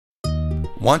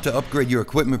Want to upgrade your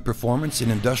equipment performance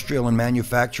in industrial and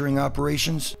manufacturing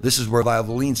operations? This is where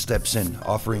Valvoline steps in,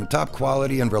 offering top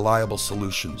quality and reliable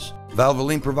solutions.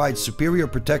 Valvoline provides superior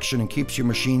protection and keeps your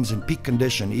machines in peak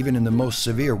condition even in the most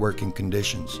severe working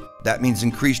conditions. That means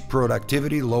increased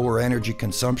productivity, lower energy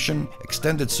consumption,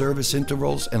 extended service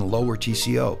intervals, and lower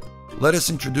TCO. Let us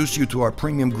introduce you to our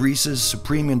premium greases,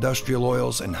 supreme industrial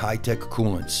oils, and high-tech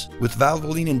coolants. With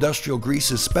Valvoline industrial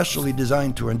greases specially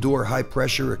designed to endure high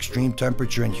pressure, extreme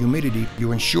temperature, and humidity,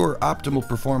 you ensure optimal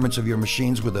performance of your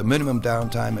machines with a minimum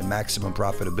downtime and maximum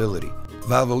profitability.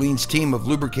 Valvoline's team of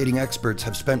lubricating experts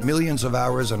have spent millions of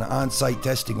hours on on-site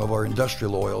testing of our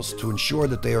industrial oils to ensure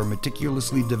that they are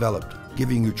meticulously developed,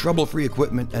 giving you trouble-free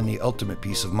equipment and the ultimate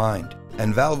peace of mind.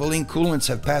 And Valvoline coolants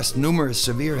have passed numerous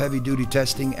severe heavy-duty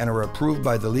testing and are approved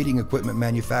by the leading equipment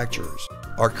manufacturers.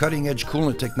 Our cutting-edge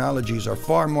coolant technologies are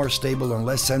far more stable and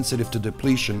less sensitive to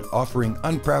depletion, offering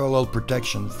unparalleled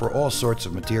protection for all sorts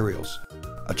of materials.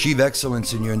 Achieve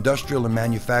excellence in your industrial and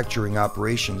manufacturing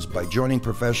operations by joining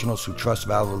professionals who trust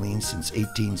Valvoline since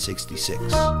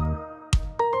 1866.